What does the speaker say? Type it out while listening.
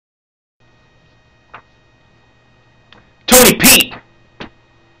Pete,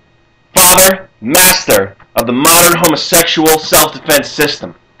 father, master of the modern homosexual self-defense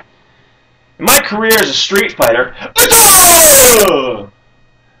system. In my career as a street fighter,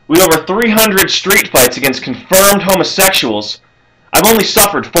 with over 300 street fights against confirmed homosexuals, I've only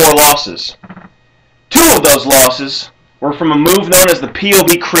suffered 4 losses. 2 of those losses were from a move known as the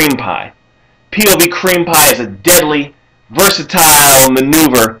POV cream pie. POV cream pie is a deadly, versatile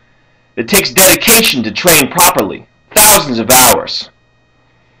maneuver that takes dedication to train properly, thousands of hours.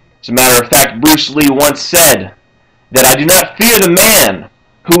 As a matter of fact, Bruce Lee once said that I do not fear the man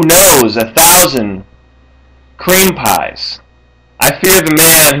who knows 1,000 cream pies. I fear the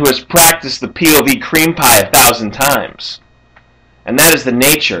man who has practiced the POV cream pie 1,000 times. And that is the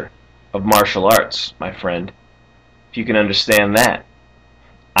nature of martial arts, my friend. If you can understand that,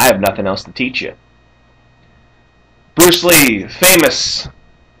 I have nothing else to teach you. Bruce Lee, famous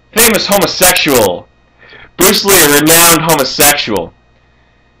homosexual. Bruce Lee, a renowned homosexual.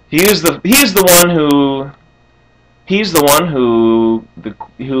 He's the one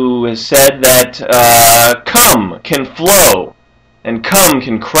who has said that cum can flow and cum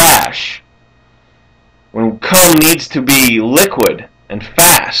can crash. When cum needs to be liquid and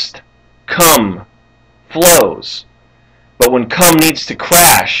fast, cum flows. But when cum needs to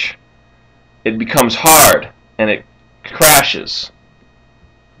crash, it becomes hard and it crashes.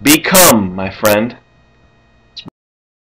 Be cum, my friend.